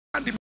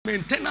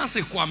maintenance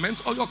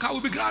requirements, or your car will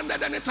be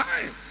grounded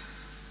anytime.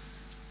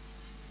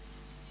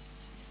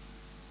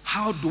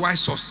 How do I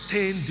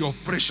sustain the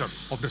operation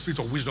of the spirit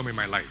of wisdom in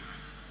my life?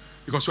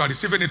 Because you are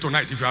receiving it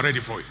tonight if you are ready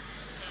for it.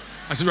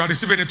 I said you are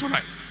receiving it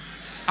tonight.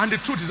 And the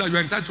truth is that you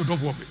are entitled to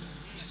double of it.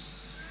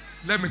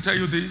 Let me tell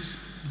you this.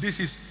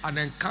 This is an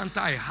encounter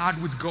I had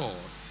with God.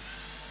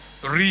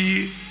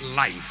 Real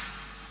life.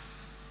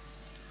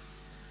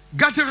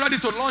 Getting ready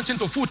to launch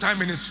into full-time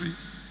ministry.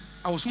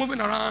 I was moving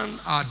around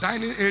our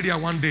dining area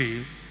one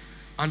day,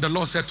 and the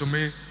Lord said to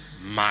me,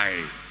 my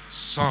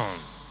son,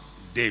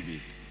 David,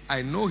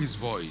 I know his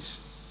voice.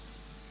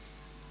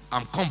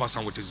 I'm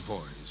conversant with his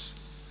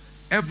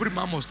voice. Every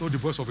man must know the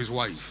voice of his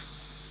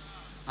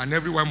wife, and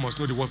everyone must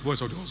know the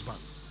voice of the husband.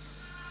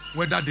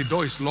 Whether the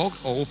door is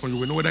locked or open,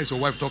 you will know whether it's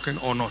your wife talking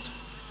or not.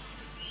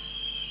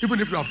 Even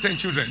if you have 10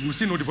 children, you will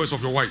still know the voice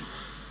of your wife.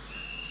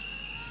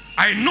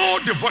 I know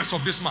the voice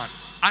of this man.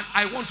 And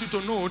I want you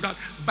to know that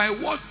by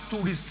what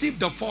to receive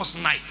the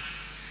first night.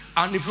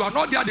 And if you are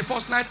not there the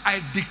first night, I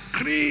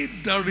decree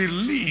the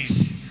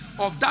release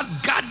of that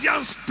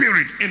guardian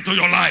spirit into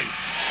your life.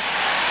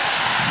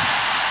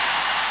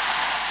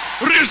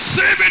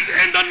 Receive it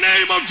in the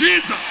name of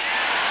Jesus.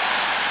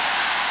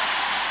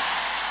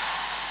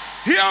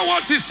 Hear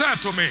what he said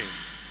to me.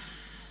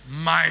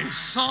 My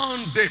son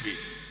David,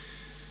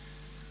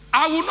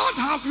 I will not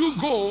have you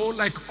go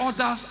like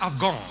others have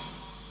gone.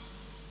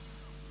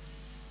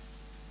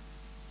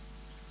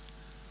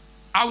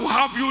 I will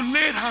have you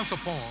laid hands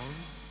upon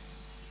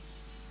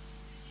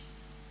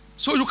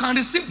so you can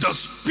receive the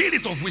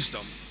spirit of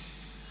wisdom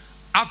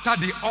after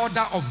the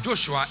order of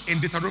Joshua in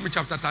Deuteronomy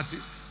chapter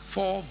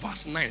 34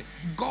 verse 9.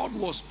 God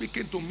was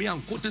speaking to me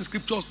and quoting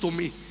scriptures to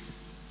me.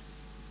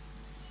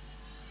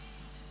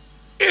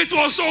 It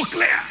was so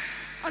clear.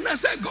 And I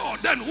said, God,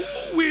 then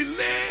who will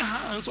lay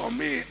hands on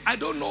me? I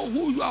don't know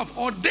who you have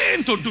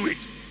ordained to do it.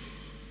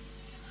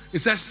 He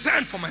said,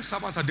 send for my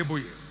servant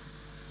Adeboye,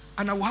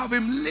 and I will have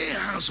him lay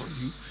hands on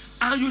you,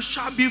 and you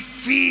shall be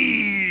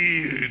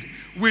filled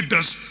with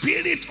the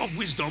spirit of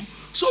wisdom,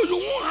 so you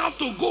won't have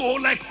to go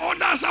like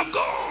others have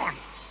gone.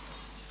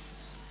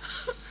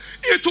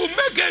 It will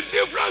make a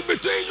difference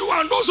between you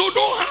and those who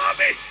don't have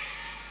it.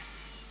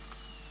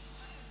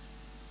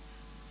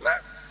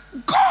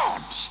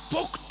 God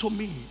spoke to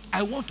me.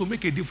 I want to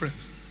make a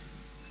difference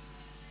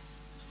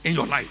in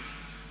your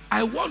life.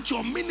 I want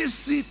your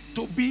ministry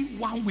to be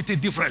one with a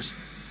difference.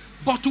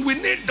 But we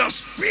need the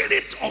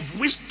spirit of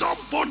wisdom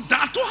for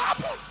that to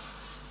happen.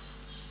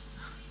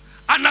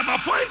 And I've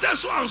appointed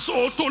so and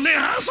so to lay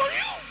hands on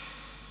you.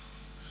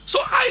 So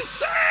I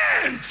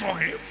sent for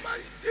him.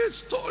 The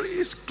story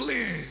is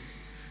clear.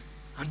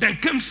 And then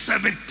came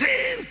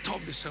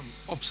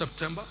 17th of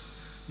September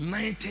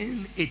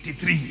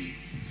 1983.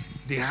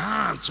 The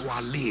hands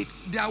were laid.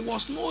 There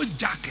was no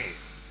jacket.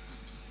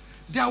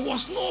 There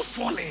was no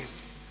falling.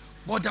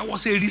 But there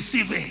was a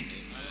receiving.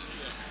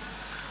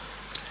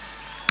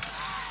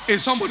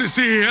 Is somebody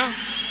still here?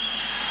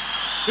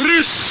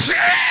 Receive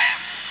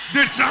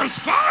the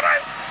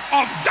transference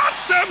of that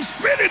same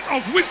spirit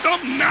of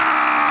wisdom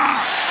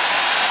now.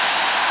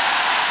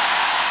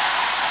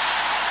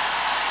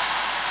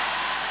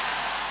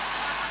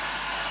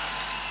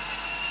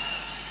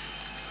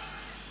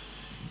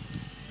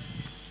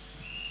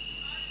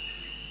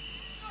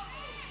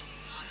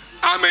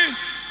 I mean,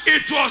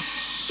 it was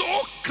so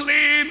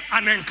clean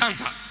an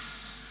encounter.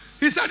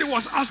 He said he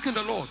was asking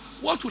the Lord,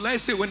 what will I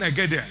say when I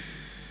get there?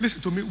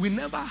 Listen to me, we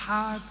never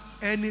had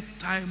any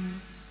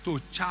time to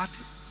chat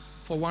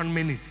for 1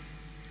 minute.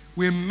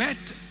 We met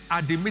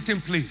at the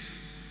meeting place.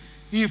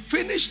 He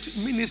finished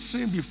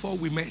ministering before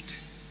we met.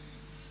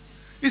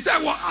 He said,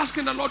 well,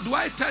 asking the Lord, do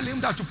I tell him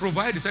that to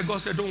provide? He said,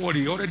 God said, don't worry,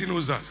 he already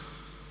knows that.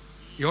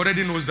 He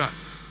already knows that.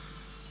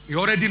 He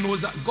already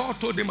knows that. God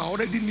told him, I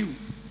already knew.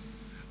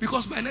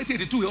 Because by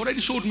 1982, he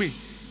already showed me.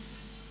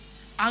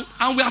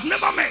 And we have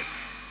never met.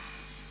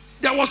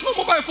 There was no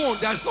mobile phone.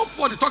 There's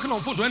nobody talking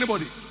on phone to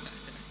anybody.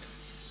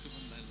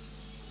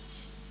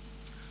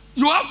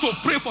 You have to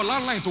pray for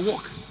landline to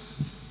work.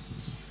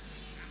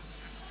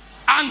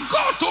 And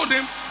God told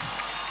him,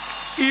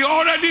 he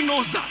already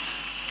knows that.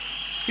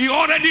 He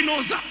already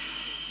knows that.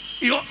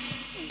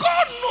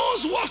 God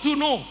knows what to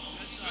know.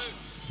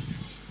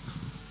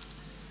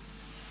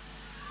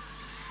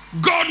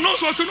 God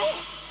knows what to know.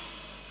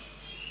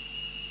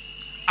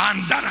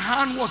 And that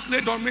hand was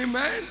laid on me,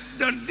 man.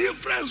 The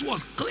difference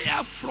was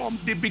clear from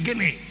the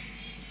beginning.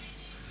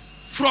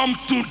 From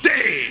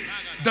today,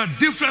 the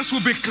difference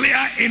will be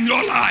clear in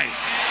your life.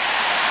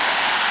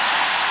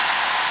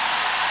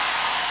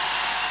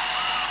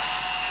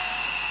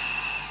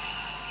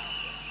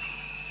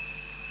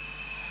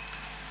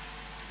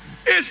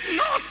 It's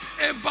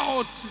not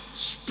about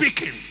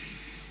speaking.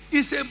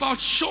 It's about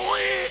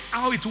showing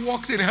how it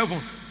works in heaven.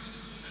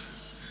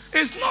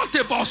 It's not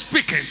about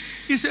speaking.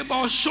 It's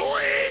about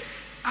showing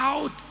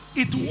how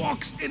it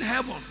works in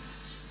heaven.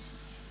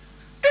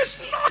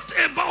 It's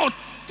not about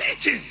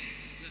teaching.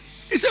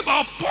 It's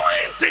about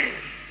pointing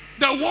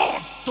the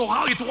word to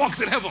how it works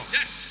in heaven.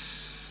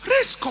 Yes.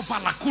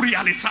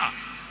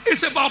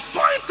 It's about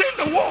pointing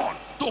the word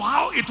to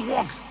how it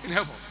works in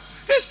heaven.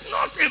 It's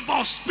not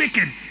about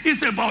speaking.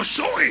 It's about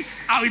showing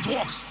how it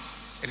works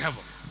in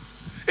heaven.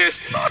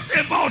 It's not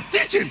about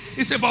teaching.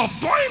 It's about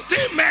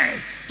pointing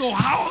men to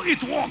how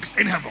it works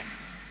in heaven.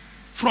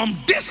 From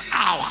this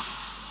hour,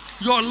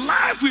 your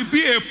life will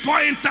be a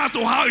pointer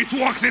to how it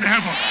works in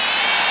heaven.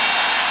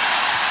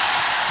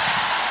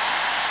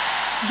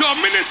 Your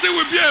ministry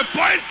will be a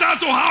pointer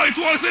to how it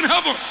works in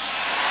heaven.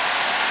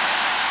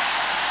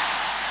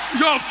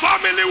 Your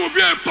family will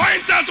be a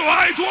pointer to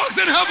how it works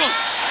in heaven.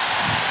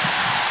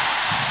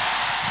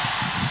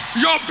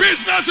 Your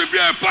business will be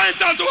a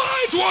pointer to how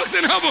it works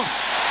in heaven.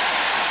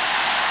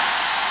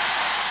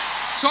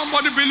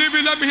 Somebody believe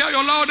it. Let me hear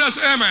your loudest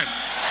amen.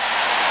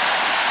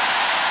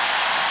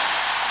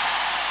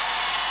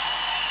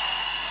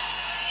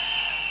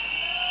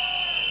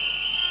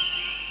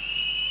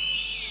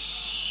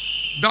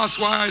 That's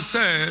why I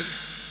said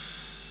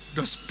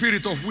the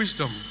spirit of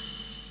wisdom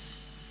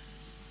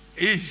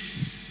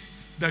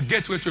is the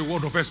gateway to a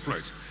world of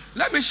exploits.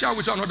 Let me share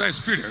with you another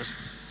experience,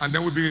 and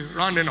then we'll be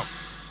rounding up,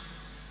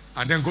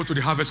 and then go to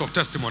the harvest of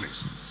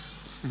testimonies.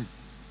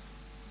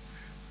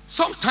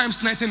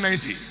 Sometimes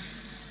 1990,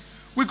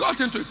 we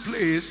got into a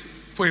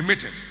place for a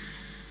meeting,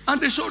 and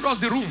they showed us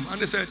the room,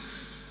 and they said,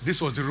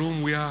 this was the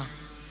room where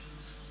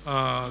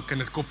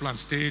Kenneth Copeland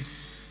stayed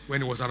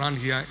when he was around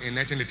here in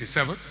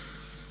 1987.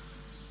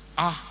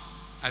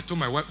 I told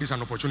my wife, this is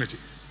an opportunity.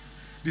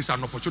 This is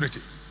an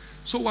opportunity.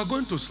 So we're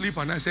going to sleep,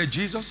 and I said,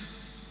 Jesus,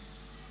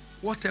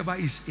 whatever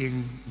is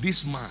in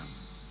this man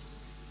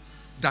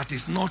that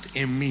is not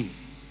in me,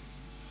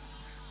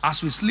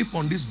 as we sleep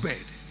on this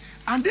bed,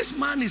 and this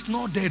man is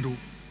not dead, though.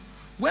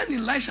 When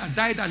Elisha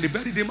died and they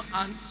buried him,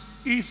 and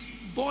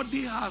his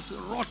body has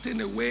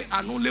rotten away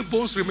and only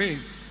bones remain,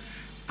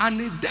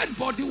 and a dead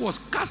body was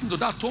cast into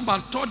that tomb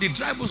and tore the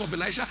dry bones of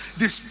Elisha,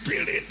 the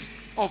Spirit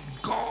of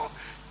God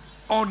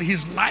on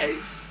his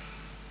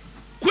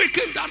life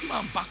quickened that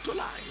man back to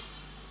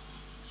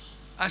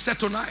life. I said,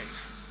 tonight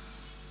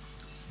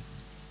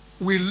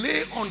we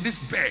lay on this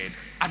bed,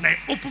 and I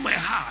open my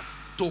heart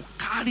to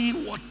carry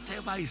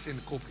whatever is in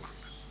Copeland.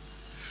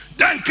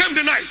 Then came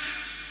the night,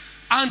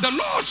 and the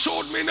Lord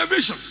showed me in a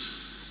vision,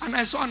 and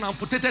I saw an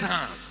amputated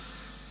hand,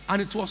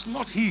 and it was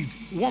not healed.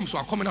 Worms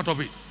were coming out of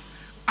it,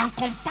 and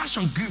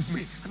compassion gripped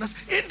me, and I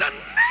said, in the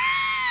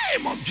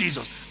name of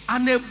Jesus,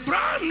 and a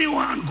brand new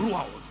hand grew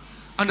out.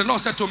 And the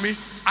Lord said to me,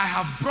 I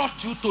have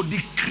brought you to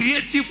the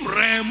creative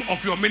realm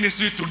of your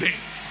ministry today.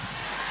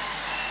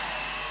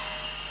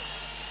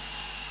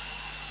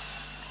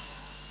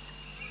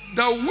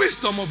 The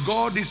wisdom of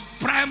God is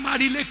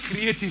primarily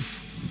creative.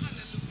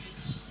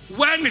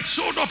 When it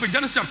showed up in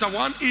Genesis chapter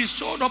 1, it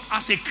showed up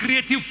as a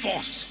creative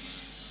force.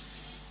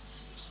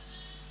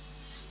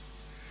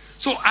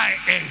 So I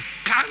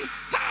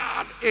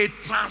encountered a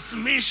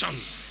transmission,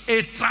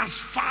 a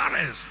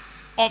transference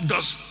of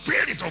the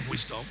spirit of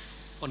wisdom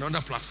on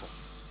another platform.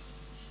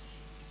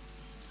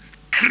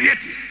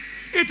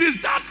 Creative. It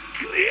is that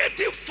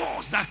creative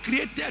force that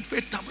created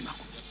Faith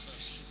Tabernacle.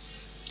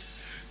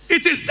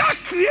 It is that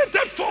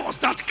creative force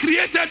that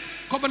created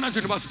Covenant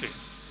University.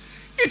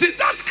 It is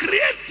that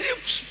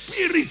creative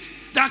spirit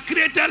that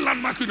created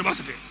Landmark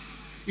University.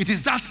 It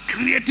is that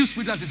creative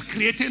spirit that is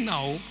creating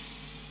now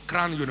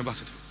Crown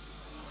University.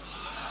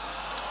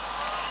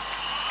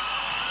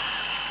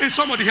 Is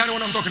somebody hearing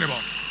what I'm talking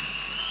about?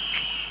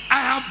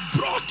 I have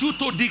brought you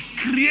to the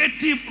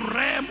creative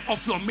realm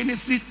of your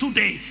ministry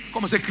today.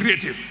 Come and say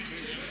creative.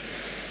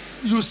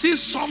 You see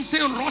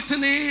something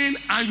rotting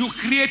and you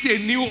create a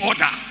new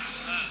order.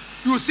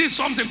 You see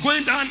something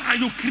going down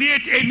and you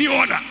create a new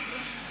order.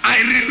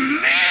 I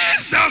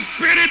release the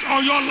spirit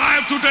on your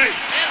life today.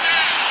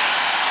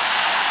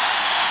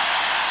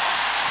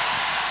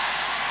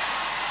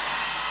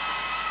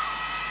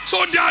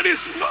 So there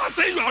is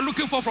nothing you are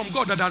looking for from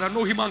God that there are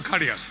no human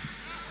carriers.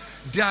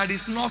 There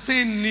is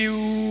nothing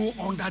new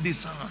under the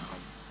sun.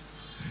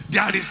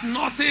 There is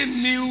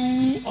nothing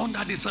new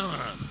under the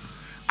sun.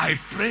 I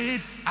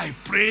prayed,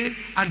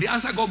 and the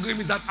answer God gave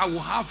me is that I will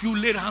have you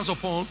lay hands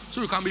upon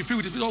so you can be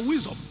filled with the spirit of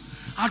wisdom.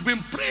 I've been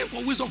praying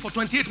for wisdom for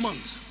 28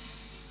 months.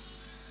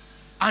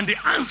 And the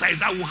answer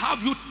is I will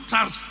have you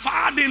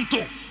transferred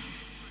into.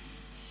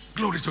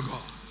 Glory to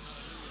God.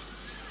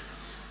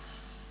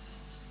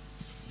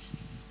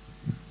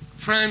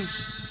 Friends,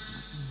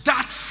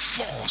 that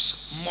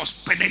force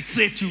must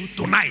penetrate you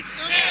tonight.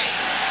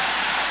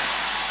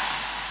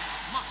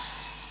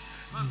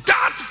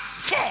 That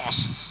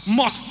force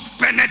must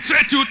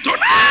penetrate you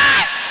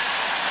tonight.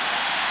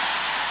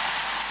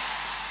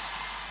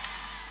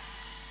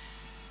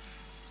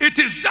 It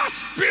is that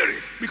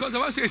spirit, because the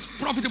Bible says it's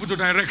profitable to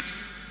direct.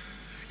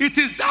 It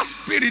is that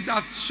spirit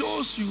that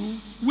shows you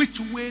which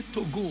way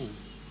to go,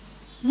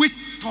 which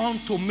turn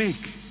to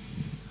make,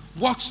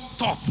 what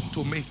stop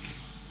to make.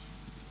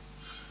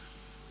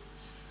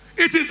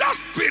 It is that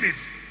spirit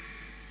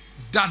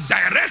that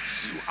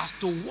directs you as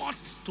to what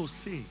to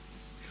say,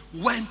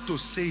 when to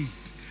say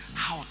it,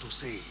 how to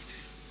say it.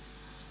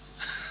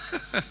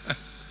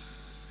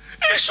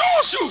 It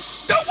shows you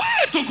the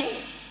way to go.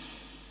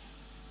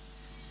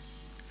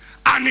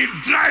 and it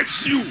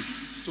drives you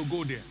to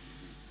go there.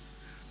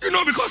 You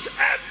know, because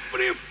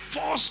every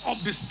force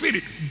of the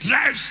Spirit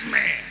drives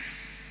man,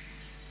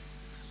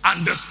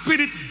 and the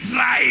Spirit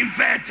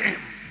driveth him.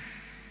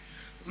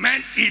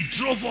 Man, he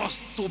drove us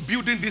to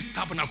building this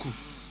tabernacle.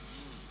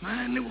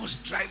 Man, he was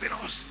driving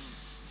us.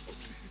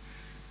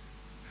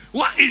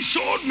 What he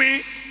showed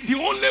me, the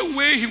only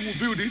way he will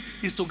build it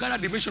is to gather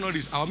the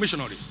missionaries, our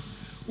missionaries,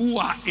 who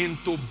are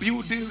into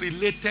building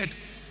related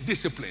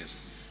disciplines.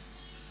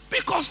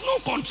 Because no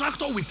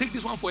contractor will take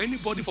this one for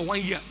anybody for 1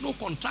 year. No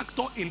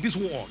contractor in this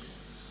world.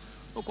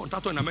 No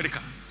contractor in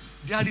America.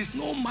 There is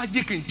no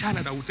magic in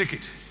China that will take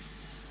it.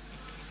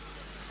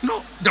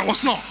 No, there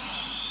was no.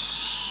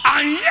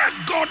 And yet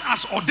God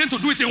has ordained to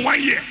do it in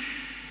 1 year.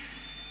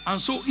 And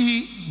so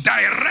he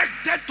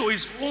directed to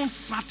his own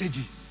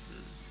strategy.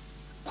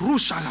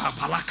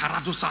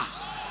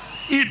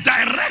 He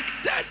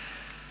directed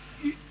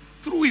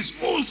through his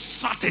own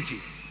strategy,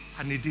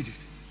 and he did it.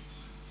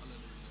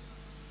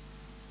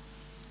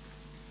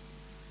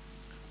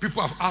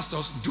 People have asked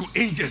us, do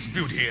angels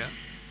build here?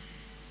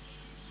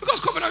 Because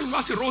Covenant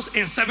University rose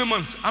in 7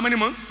 months. How many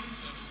months?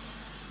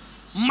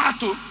 March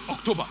to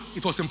October,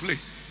 it was in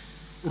place.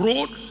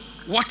 Road,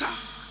 water,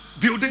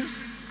 buildings.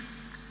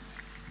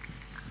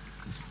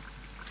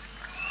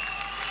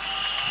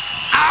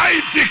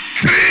 I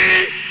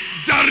decree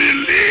the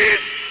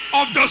release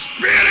of the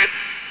spirit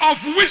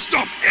of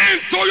wisdom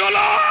into your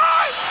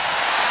life.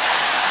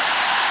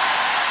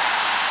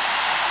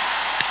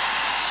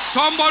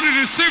 Somebody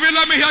receive it.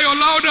 Let me hear your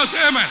loudest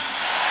amen.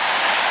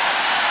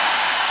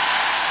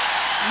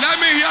 Let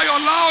me hear your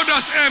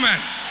loudest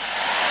amen.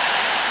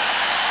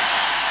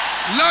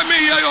 Let me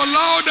hear your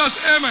loudest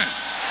amen.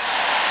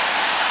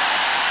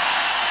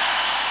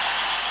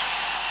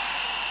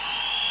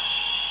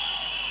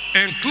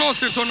 In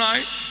closing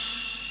tonight,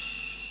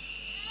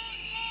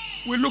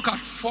 we look at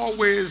 4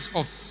 ways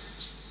of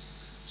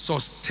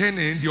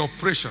sustaining the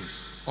operation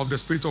of the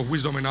spirit of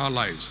wisdom in our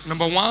lives.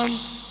 Number 1,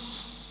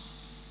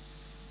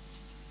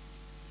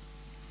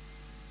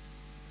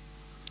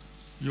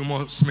 you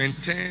must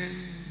maintain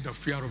the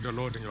fear of the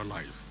Lord in your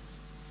life.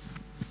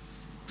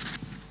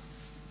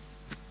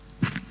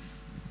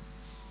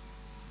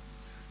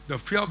 The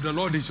fear of the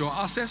Lord is your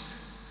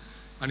access,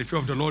 and the fear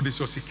of the Lord is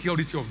your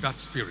security of that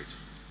spirit.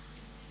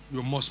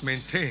 You must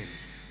maintain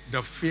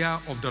the fear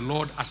of the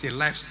Lord as a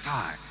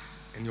lifestyle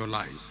in your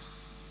life.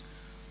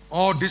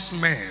 All these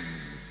men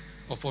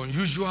of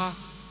unusual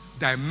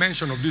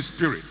dimension of this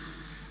spirit,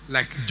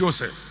 like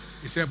Joseph,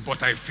 he said,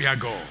 but I fear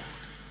God.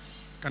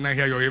 Can I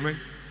hear your amen?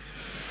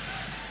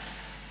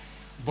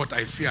 But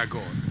I fear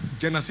God.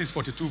 Genesis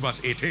 42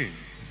 verse 18.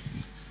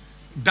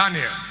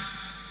 Daniel,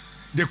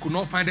 they could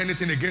not find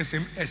anything against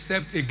him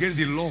except against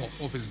the law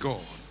of his God.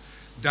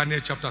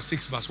 Daniel chapter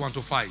 6 verse 1 to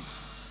 5.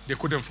 They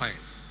couldn't find.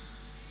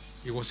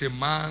 He was a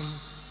man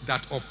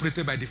that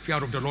operated by the fear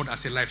of the Lord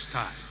as a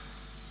lifestyle.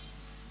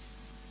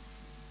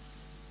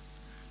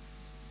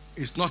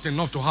 It's not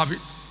enough to have it.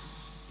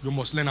 You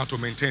must learn how to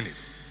maintain it.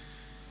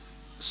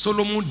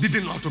 Solomon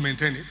didn't know how to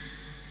maintain it,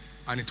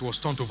 and it was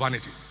turned to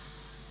vanity.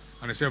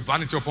 And he said,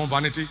 vanity upon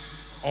vanity,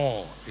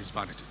 all is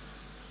vanity.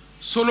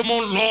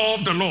 Solomon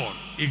loved the Lord.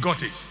 He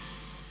got it.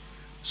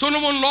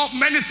 Solomon loved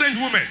many strange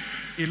women.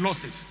 He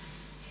lost it.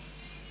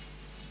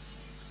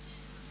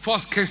 1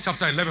 Kings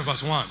chapter 11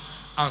 verse 1.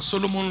 And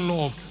Solomon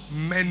loved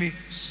many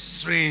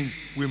strange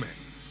women,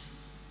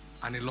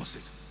 and he lost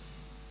it.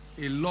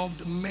 He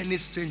loved many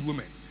strange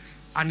women,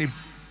 and he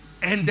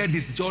ended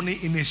his journey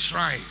in a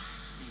shrine.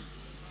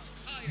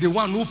 The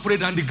one who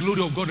prayed and the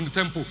glory of God in the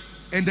temple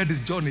ended his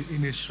journey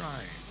in a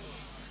shrine.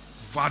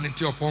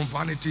 Vanity upon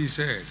vanity, he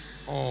said,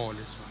 all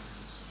is vanity.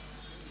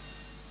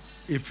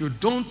 If you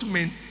don't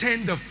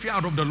maintain the fear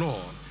of the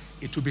Lord,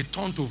 it will be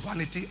turned to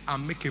vanity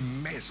and make a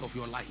mess of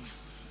your life.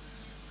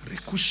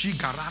 Rekushi,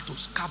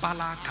 Garatos,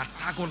 Kabbalah,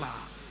 Katagola.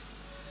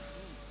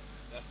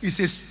 It's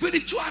a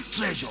spiritual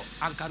treasure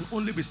and can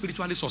only be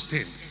spiritually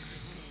sustained.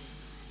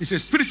 It's a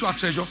spiritual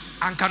treasure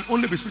and can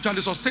only be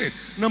spiritually sustained.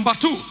 Number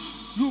 2,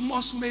 you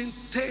must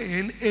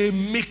maintain a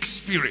meek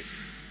spirit.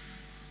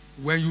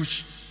 When you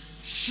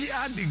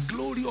share the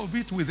glory of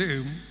it with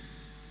him,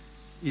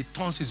 he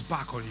turns his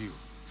back on you.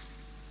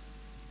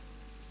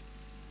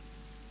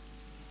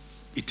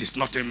 It is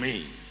not in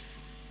me.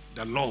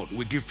 The Lord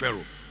will give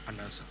Pharaoh an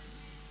answer.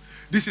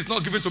 This is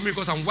not given to me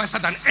because I'm wiser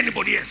than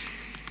anybody else.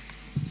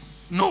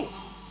 No.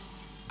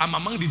 I'm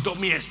among the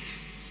dummiest.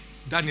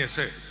 Daniel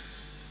said,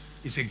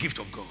 it's a gift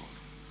of God.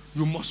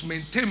 You must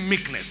maintain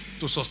meekness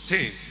to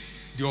sustain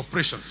the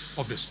operation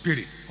of the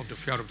spirit of the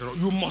fear of the Lord.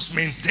 You must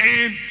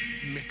maintain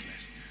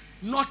meekness.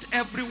 Not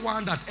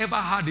everyone that ever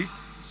had it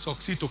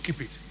succeed to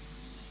keep it.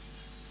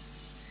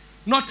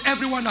 Not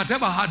everyone that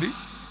ever had it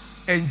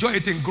enjoy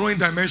it in growing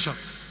dimension.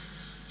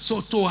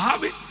 So to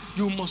have it,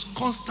 you must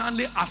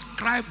constantly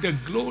ascribe the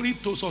glory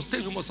to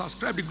sustain. You must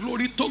ascribe the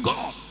glory to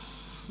God,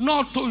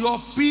 not to your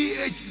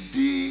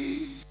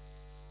PhD.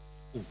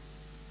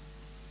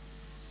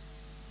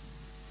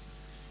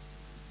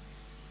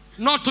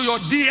 Not to your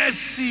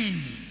DSC.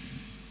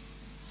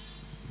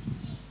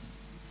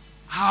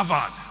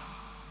 Harvard.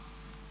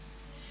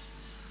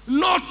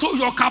 Not to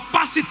your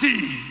capacity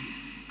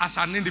as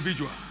an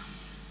individual.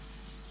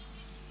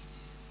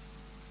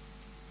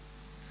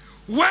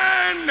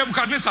 When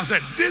Nebuchadnezzar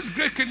said, this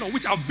great kingdom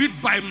which I built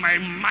by my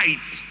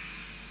might,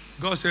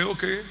 God said,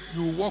 okay,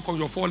 you walk on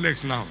your 4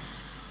 legs now.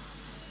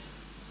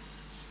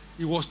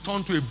 He was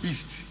turned to a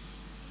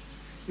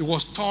beast. He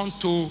was turned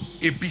to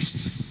a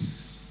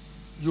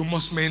beast. You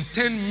must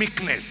maintain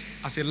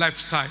meekness as a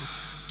lifestyle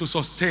to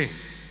sustain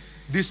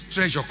this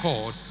treasure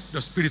called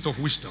the spirit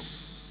of wisdom.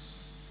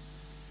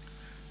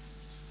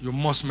 You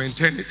must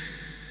maintain it.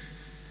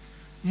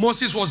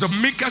 Moses was the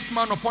meekest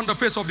man upon the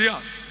face of the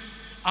earth.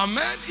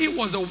 Amen. He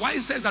was the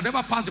wisest that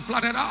ever passed the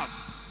planet Earth.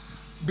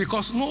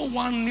 Because no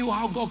one knew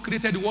how God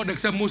created the world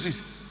except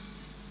Moses.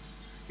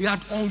 He had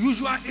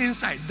unusual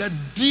insight, the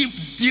deep,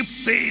 deep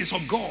things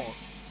of God.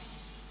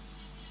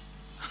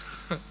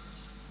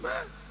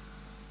 Man.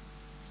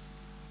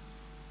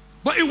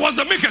 But he was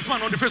the meekest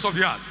man on the face of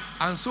the earth.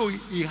 And so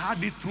he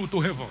had it through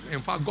to heaven. In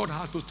fact, God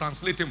had to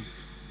translate him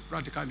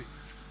practically.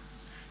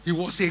 He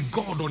was a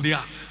God on the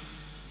earth.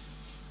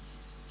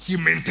 He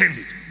maintained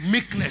it.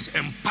 Meekness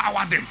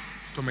empowered them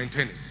to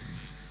maintain it.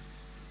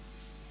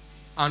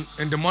 And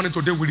in the morning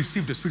today, we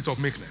receive the spirit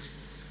of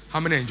meekness. How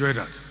many enjoy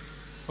that?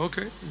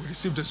 Okay, we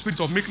receive the spirit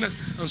of meekness.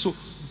 And so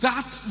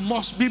that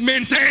must be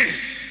maintained.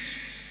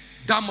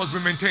 That must be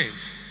maintained.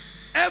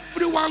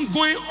 Everyone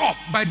going up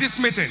by this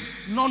meeting,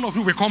 none of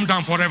you will come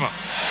down forever.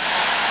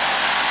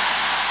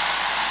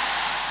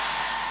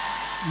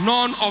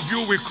 None of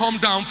you will come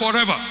down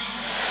forever.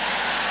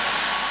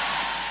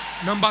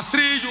 Number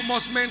 3, you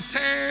must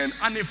maintain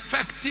an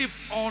effective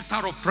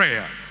altar of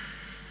prayer.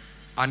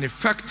 An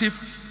effective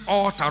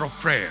altar of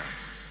prayer.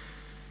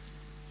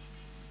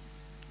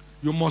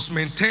 You must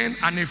maintain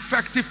an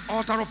effective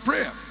altar of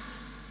prayer.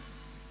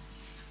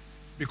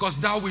 Because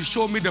thou will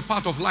show me the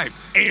path of life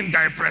in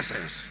thy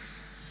presence.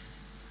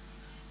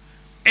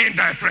 In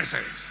thy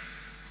presence.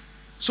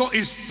 So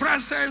his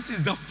presence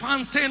is the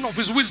fountain of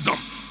his wisdom.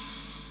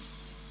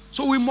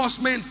 So we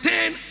must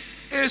maintain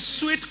a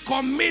sweet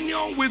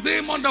communion with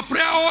him on the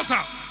prayer altar.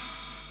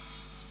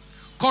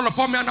 Call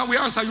upon me and I will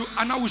answer you,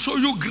 and I will show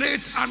you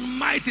great and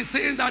mighty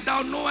things that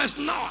thou knowest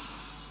not.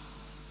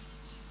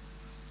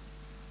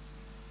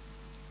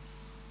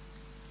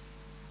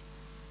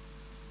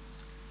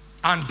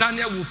 And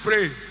Daniel will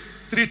pray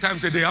 3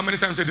 times a day. How many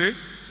times a day?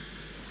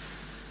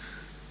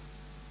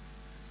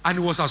 And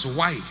he was as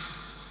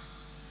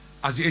wise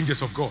as the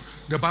angels of God.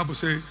 The Bible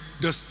says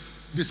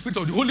the spirit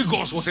of the Holy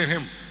Ghost was in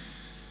him.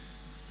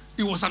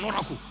 He was an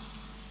oracle.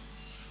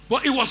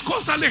 But he was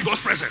constantly in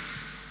God's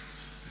presence.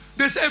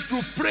 They say, if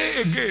you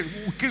pray again,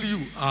 we will kill you.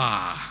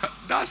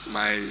 That's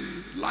my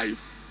life.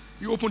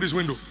 You open this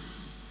window.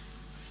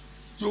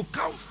 You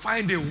can't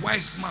find a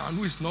wise man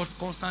who is not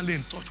constantly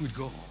in touch with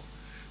God.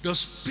 The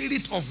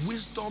spirit of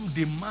wisdom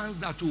demands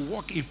that you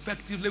walk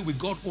effectively with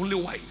God only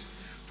wise.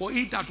 For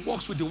he that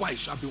walks with the wise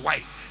shall be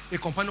wise. A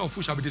companion of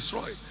fools shall be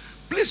destroyed.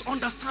 Please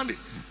understand it.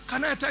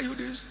 Can I tell you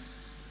this?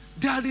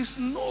 There is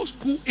no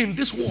school in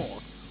this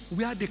world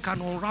where they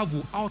can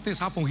unravel how things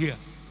happen here.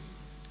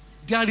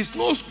 There is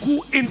no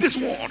school in this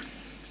world.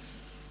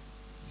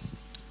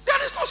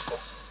 There is no school.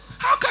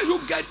 How can you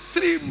get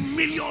 $3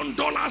 million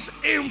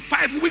in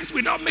 5 weeks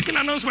without making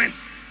an announcement?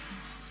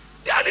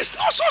 There is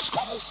no such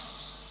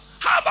schools.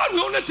 How about we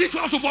only teach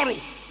you how to borrow?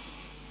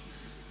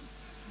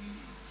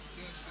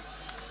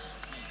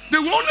 They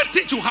will only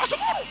teach you how to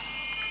borrow.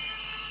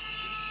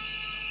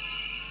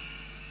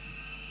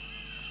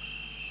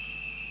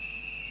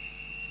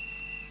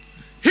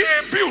 He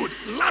built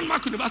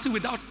Landmark University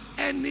without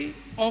any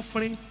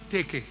offering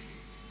taken.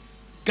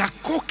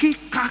 Gakoki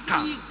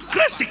Kaka,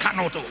 Kresi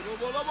Kanoto.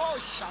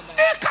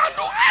 He can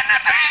do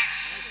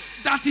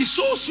anything that he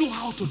shows you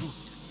how to do.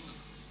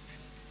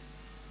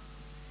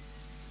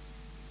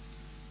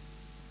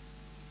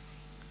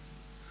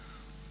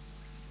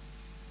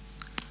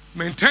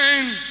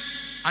 Maintain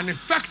an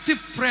effective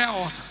prayer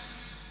altar.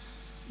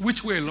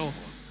 Which way, Lord?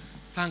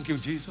 Thank you,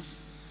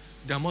 Jesus.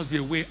 There must be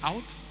a way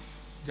out.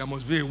 There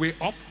must be a way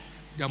up.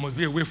 There must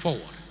be a way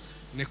forward.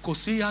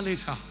 Nekosia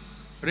leta,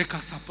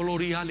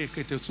 rekastapoloria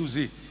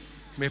leketesuzi,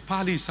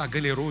 mepali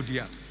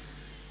sagelerodia.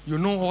 You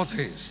know all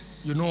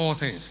things. You know all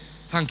things.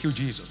 Thank you,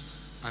 Jesus.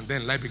 And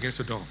then light begins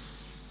to dawn.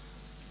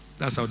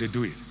 That's how they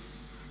do it.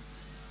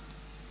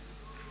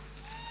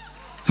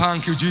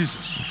 Thank you,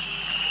 Jesus.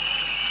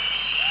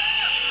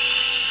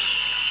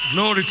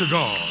 Glory to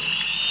God.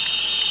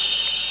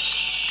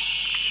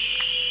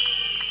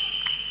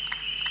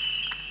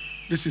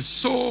 This is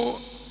so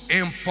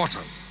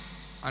important.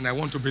 And I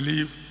want to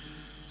believe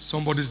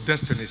somebody's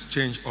destiny is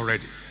changed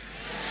already.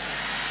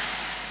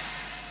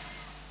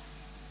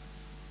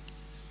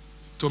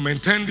 To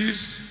maintain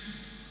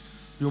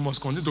this, you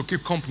must continue to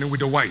keep company with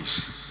the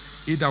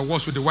wise. He that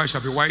walks with the wise shall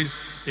be wise.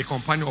 A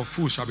companion of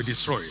fools shall be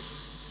destroyed.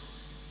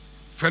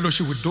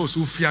 Fellowship with those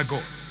who fear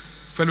God.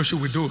 Fellowship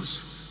with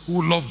those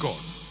who love God.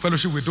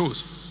 Fellowship with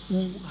those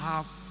who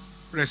have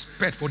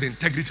respect for the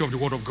integrity of the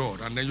word of God.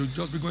 And then you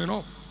just be going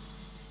up.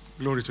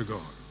 Glory to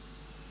God.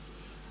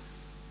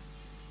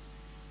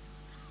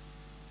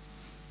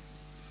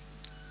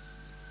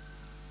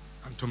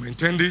 And to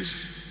maintain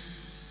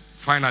this,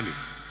 finally,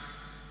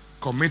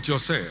 commit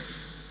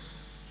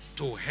yourself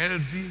to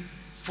healthy,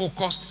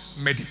 focused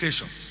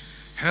meditation.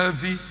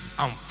 Healthy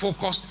and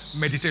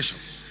focused meditation.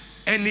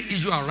 Any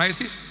issue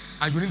arises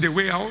and you need a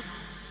way out,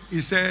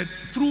 he said,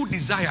 through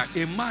desire,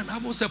 a man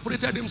having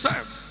separated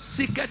himself,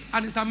 seeketh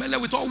and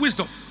intermeddleth with all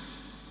wisdom.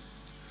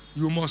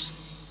 You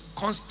must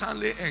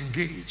constantly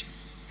engage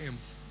in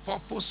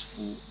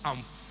purposeful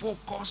and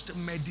focused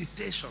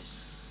meditation.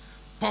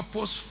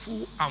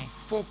 Purposeful and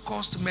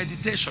focused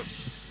meditation.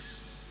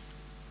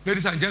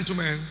 Ladies and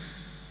gentlemen,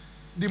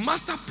 the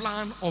master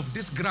plan of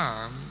this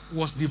ground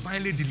was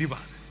divinely delivered.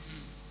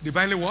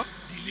 Divinely what?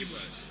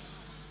 Delivered.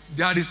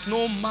 There is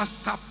no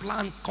master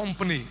plan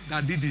company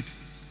that did it.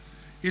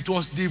 It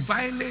was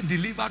divinely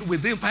delivered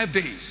within 5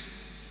 days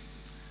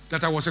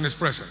that I was in his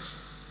presence.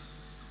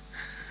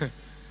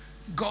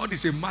 God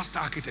is a master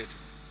architect.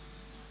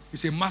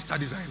 He's a master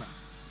designer.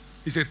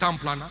 He's a town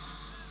planner.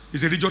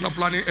 He's a regional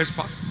planning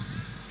expert.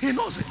 He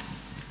knows it.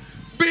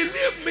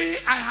 Believe me,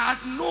 I had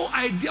no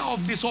idea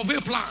of the survey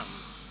plan.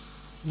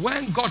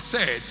 When God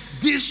said,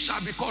 this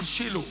shall be called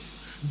Shiloh,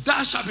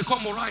 that shall be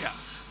called Moriah,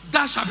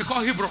 that shall be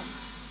called Hebron.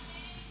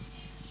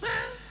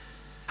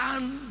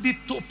 And the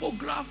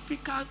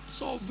topographical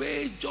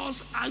survey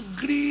just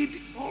agreed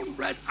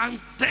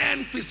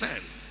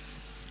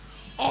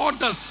 110%. All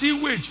the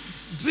sewage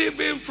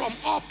driven from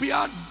up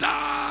here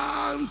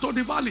down to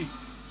the valley.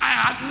 I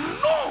had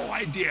no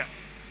idea.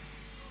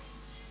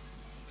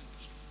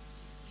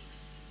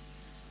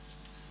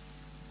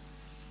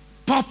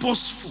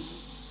 Purposeful,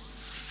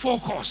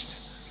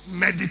 focused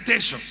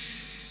meditation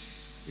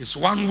is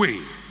one way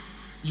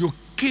you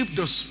keep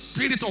the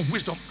spirit of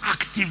wisdom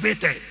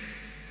activated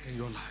in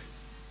your life.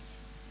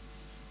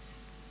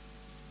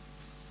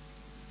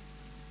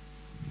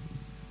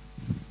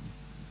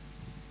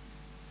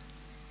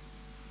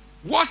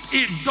 What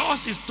it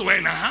does is to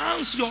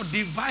enhance your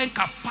divine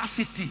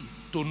capacity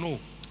to know.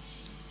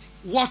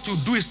 What you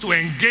do is to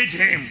engage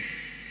him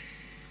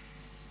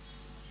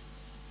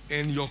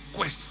in your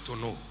quest to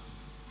know.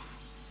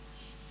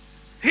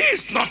 He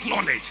is not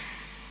knowledge.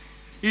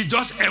 He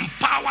just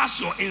empowers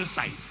your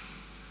insight.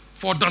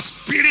 For the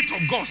Spirit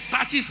of God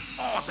searches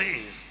all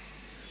things,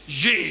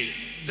 yea,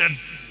 the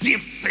deep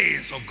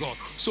things of God.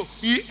 So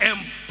he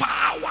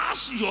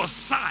empowers your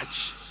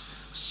search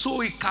so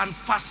he can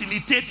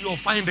facilitate your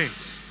finding.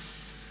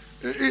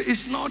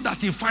 It's not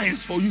that he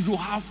finds for you. You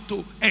have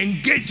to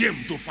engage him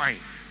to find.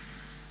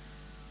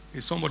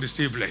 Is somebody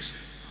still blessed?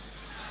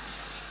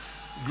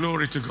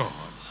 Glory to God.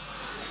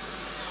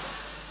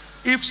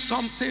 If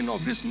something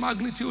of this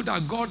magnitude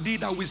that God did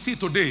that we see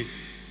today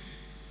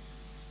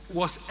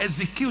was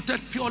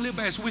executed purely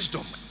by his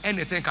wisdom,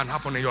 anything can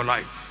happen in your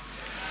life.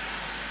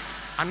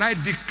 And I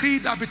decree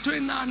that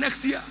between now and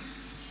next year,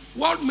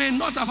 what may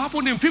not have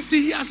happened in 50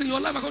 years in your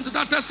life, according to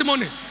that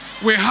testimony,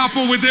 will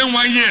happen within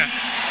 1 year.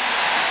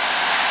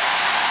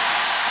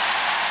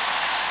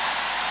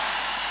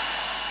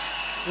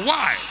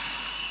 Why?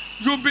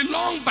 You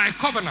belong by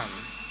covenant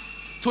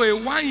to a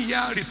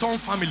 1-year return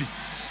family.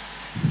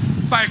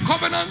 By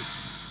covenant,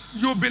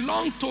 you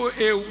belong to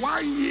a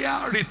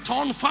 1-year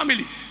return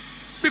family.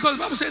 Because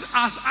the Bible said,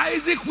 as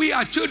Isaac, we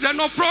are children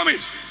of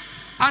promise.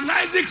 And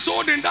Isaac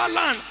sowed in that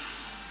land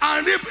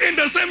and reaped in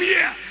the same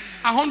year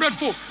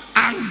 100-fold.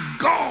 And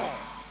God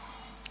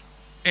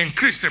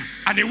increased him.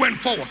 And he went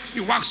forward.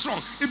 He worked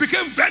strong. He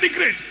became very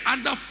great.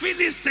 And the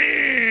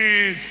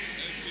Philistines.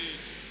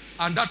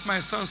 And that my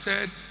son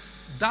said,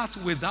 that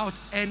without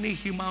any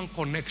human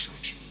connection.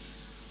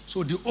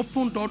 So the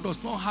open door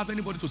does not have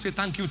anybody to say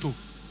thank you to.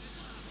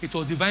 It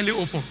was divinely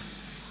open.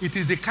 It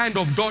is the kind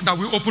of door that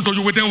will open to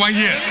you within 1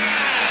 year.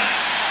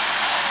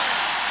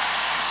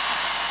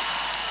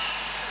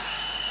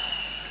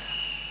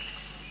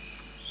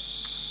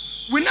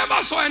 We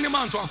never saw any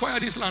man to acquire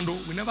this land, though.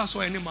 We never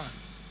saw any man.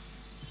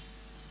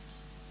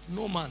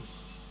 No man.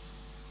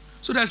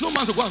 So there's no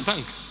man to go and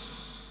thank.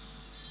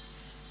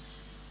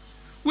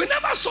 We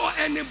never saw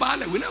any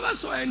Baale. We never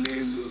saw any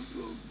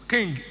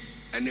king,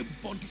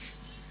 anybody.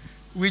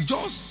 We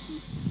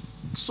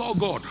just saw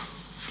God.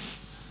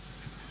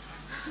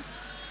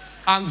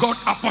 And God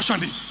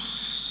apportioned it.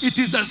 It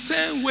is the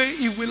same way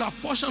he will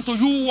apportion to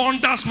you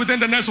wonders within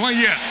the next 1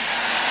 year.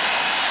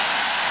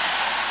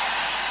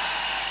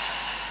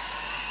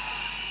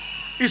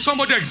 Is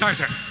somebody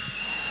excited?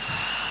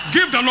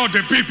 Give the Lord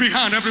a big, big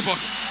hand, everybody.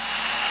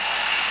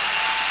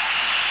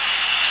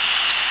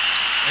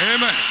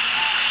 Amen.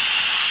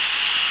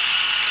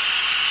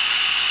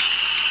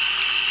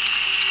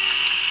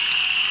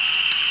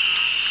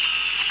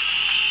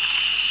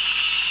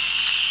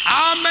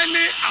 How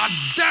many are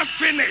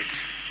definite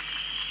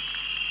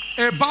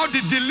about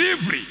the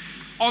delivery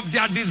of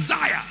their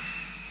desire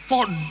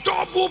for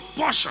double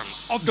portion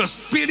of the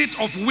spirit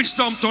of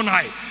wisdom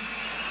tonight?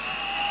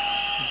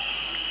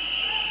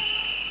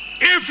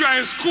 If you are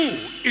in school,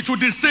 it will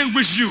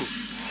distinguish you.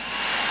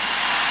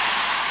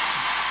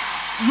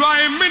 You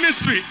are in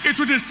ministry, it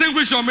will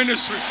distinguish your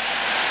ministry.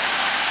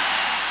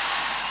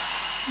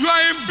 You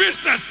are in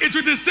business, it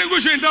will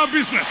distinguish you in that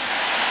business.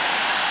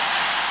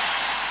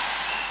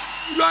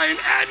 you are in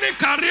any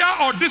career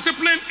or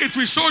discipline, it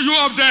will show you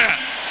up there.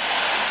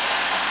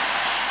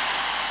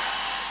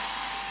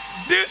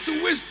 This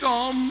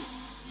wisdom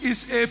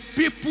is a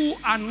people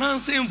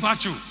announcing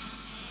virtue.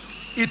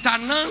 It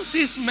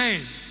announces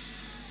men.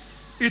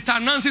 It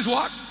announces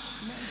what?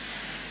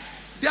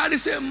 There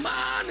is a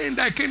man in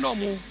thy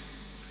kingdom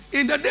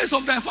in the days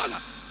of thy father.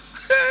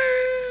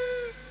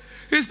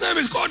 His name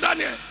is called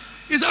Daniel.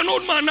 He's an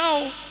old man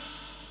now.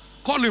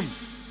 Call him.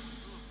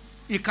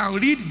 He can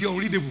read the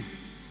unreadable.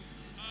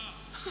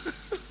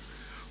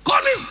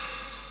 Call him.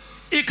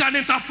 He can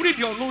interpret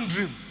the unknown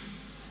dream.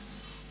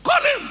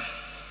 Call him.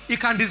 He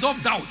can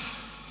dissolve doubt.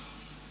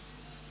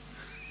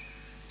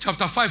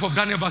 Chapter 5 of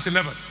Daniel verse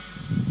 11.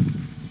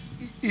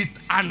 It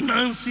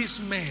announces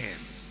men.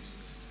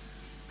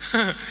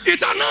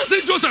 It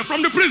announces Joseph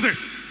from the prison.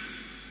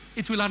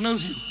 It will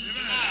announce you.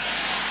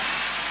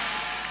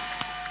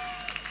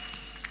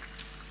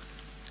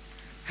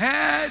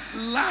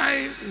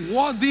 Headline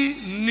worthy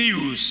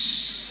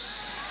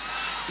news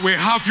will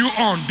have you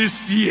on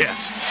this year.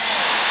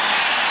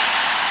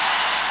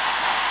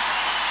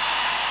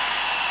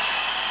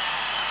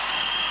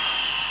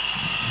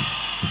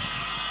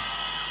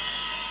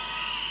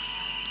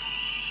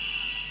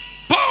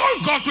 Paul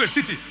got to a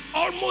city.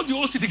 Almost the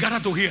whole city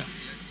gathered to hear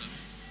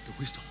the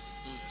wisdom.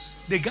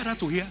 They gathered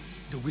to hear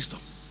the wisdom.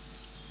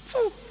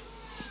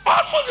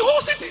 Almost the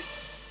whole city.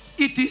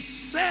 It is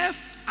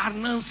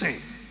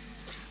self-announcing.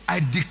 I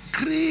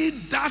decree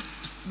that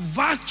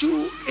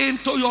virtue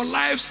into your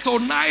lives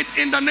tonight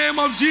in the name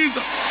of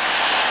Jesus.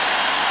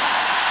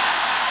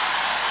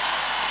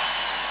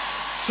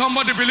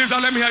 Somebody believe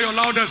that? Let me hear your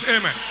loudest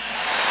amen.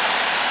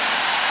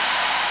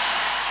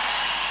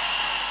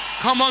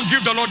 Come on,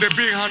 give the Lord a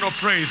big hand of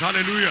praise.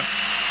 Hallelujah.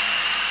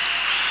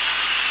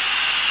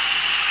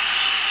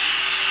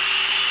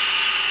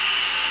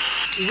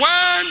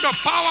 When the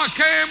power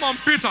came on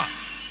Peter,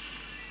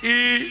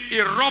 he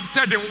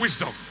erupted in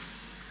wisdom.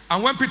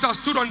 And when Peter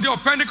stood on the day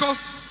of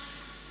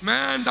Pentecost,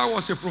 man, that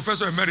was a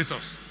professor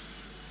emeritus.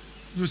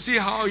 You see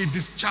how he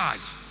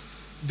discharged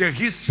the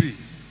history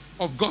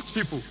of God's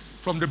people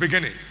from the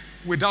beginning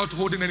without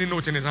holding any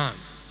note in his hand.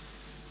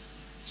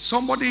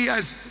 Somebody here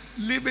is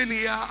living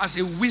here as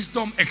a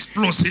wisdom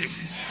explosive.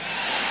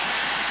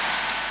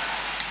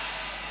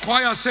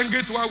 Choir, sing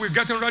it while we're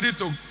getting ready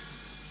to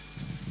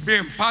be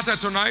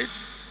imparted tonight.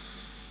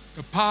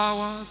 The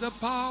power,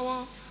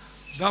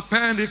 the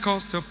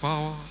Pentecostal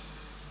power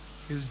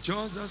is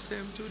just the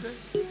same today.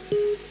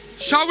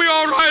 Shall we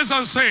all rise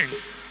and sing?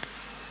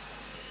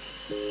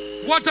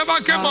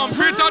 Whatever came on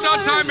Peter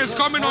that time is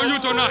coming on you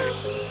tonight.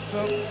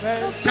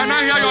 Can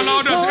I hear your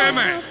loudest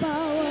amen?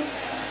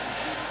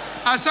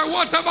 I said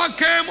whatever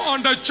came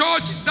on the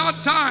church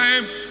that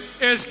time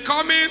is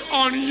coming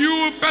on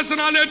you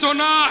personally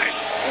tonight.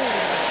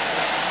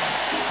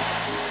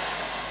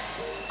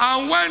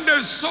 And when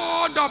they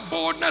saw the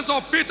boldness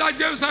of Peter,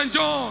 James, and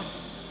John,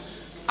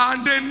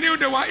 and they knew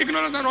they were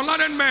ignorant and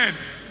unlearned men,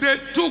 they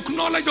took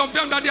knowledge of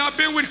them that they have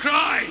been with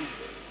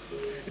Christ.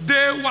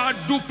 They were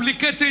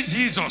duplicating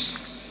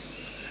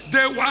Jesus.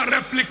 They were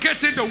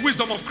replicating the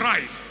wisdom of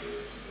Christ.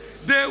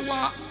 They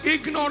were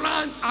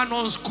ignorant and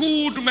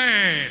unschooled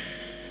men.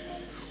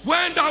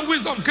 When that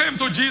wisdom came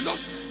to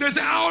Jesus, they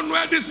said, how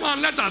know this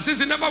man letter since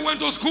he never went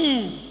to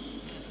school?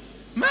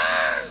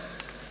 Man,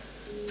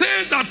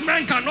 things that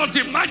men cannot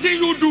imagine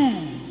you do,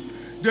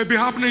 they'll be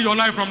happening in your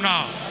life from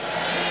now.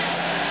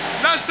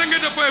 Let's sing it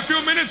for a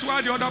few minutes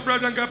while the other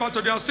brethren get back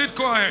to their seat.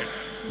 Go ahead.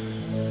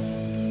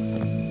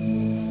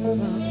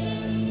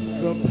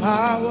 The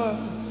power,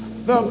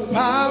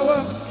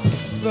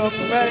 the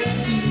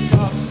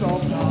Pentecostal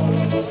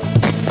power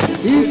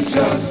is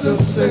just the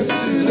same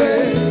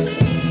today.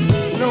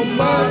 No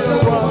matter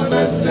what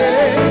they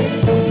say,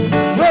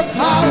 the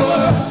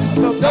power,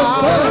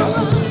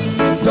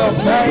 the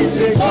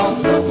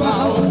Pentecostal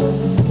power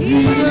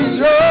is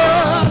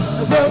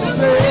just the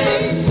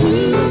same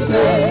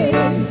today.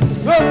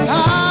 The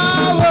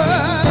power,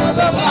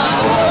 the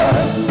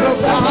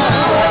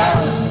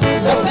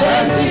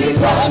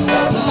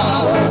Pentecostal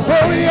power,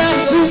 oh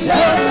yes, it's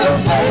just the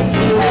same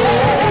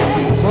today.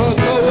 No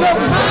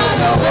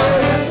matter what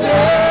they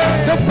say,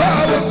 the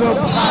power,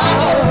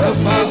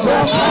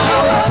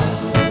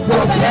 the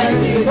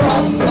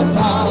Pentecostal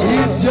power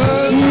is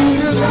just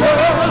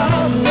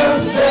the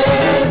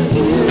same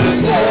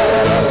today.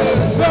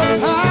 The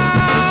power, the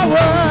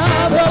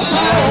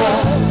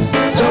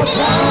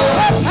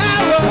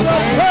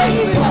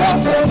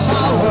Pentecostal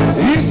power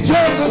is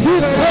just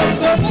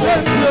the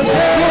same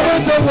today. No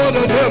matter what I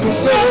never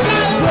say,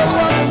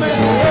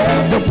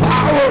 the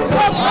power,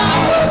 the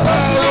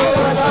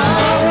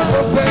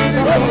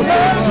Pentecostal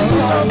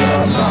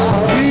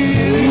power is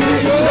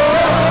just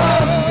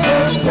the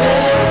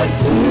same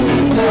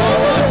today.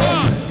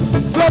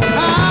 The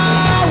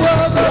power,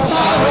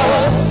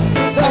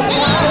 the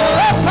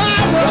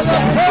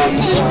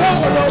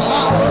Pentecostal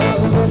power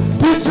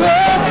is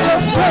just the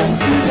same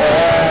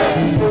today.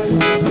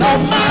 No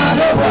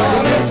matter what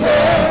they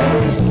say,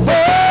 the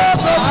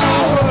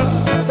power,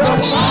 the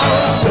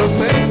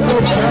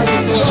Pentecostal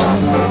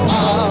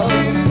power.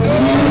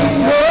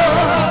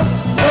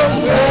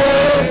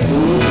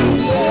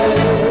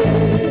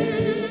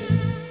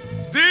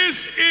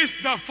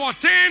 is the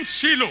 14th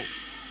Shiloh.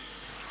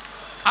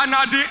 And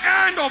at the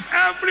end of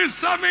every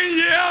 7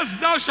 years,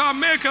 thou shalt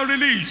make a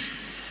release.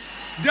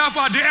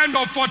 Therefore, at the end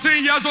of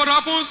 14 years, what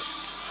happens?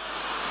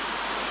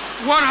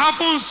 What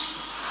happens?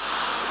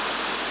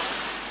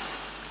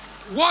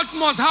 What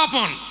must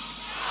happen?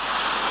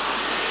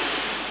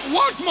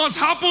 What must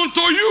happen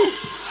to you?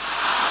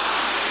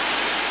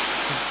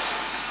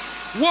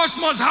 What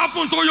must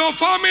happen to your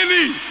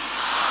family?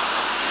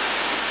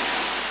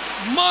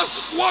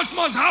 What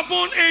must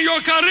happen in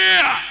your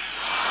career?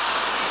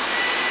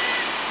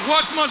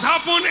 What must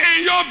happen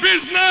in your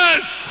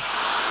business?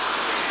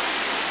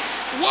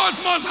 What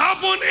must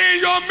happen in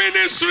your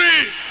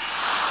ministry?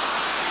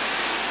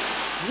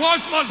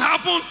 What must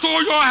happen to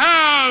your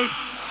health?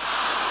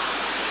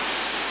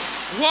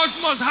 What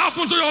must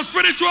happen to your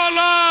spiritual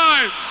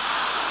life?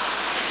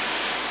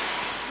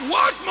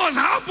 What must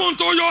happen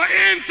to your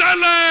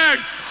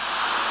intellect?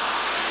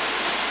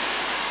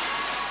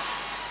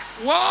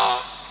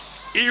 Well,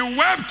 he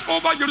wept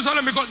over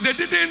Jerusalem because they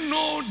didn't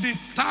know the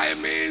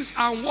timings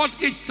and what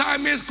each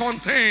timings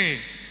contain.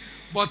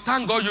 But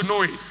thank God you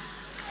know it.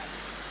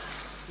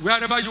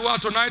 Wherever you are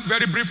tonight,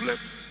 very briefly,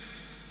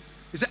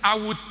 he said, I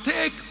will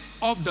take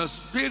off the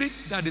spirit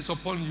that is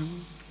upon you,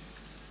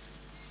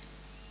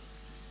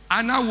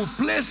 and I will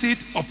place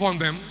it upon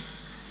them,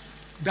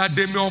 that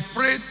they may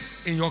operate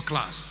in your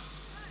class.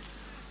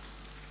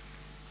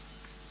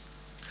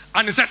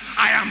 And he said,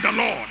 I am the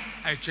Lord.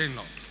 I change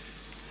not.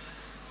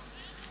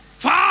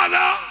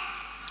 Father,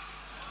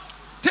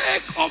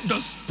 take off the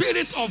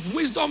spirit of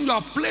wisdom you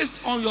have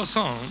placed on your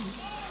son.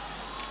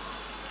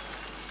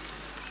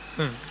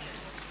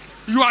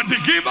 You are the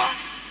giver,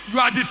 you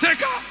are the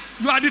taker,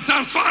 you are the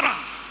transferer.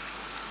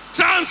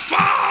 Transfer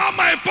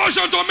my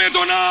portion to me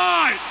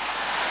tonight.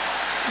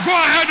 Go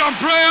ahead and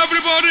pray,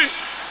 everybody.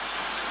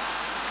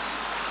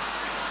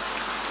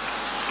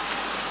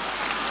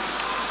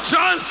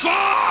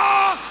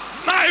 Transfer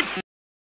my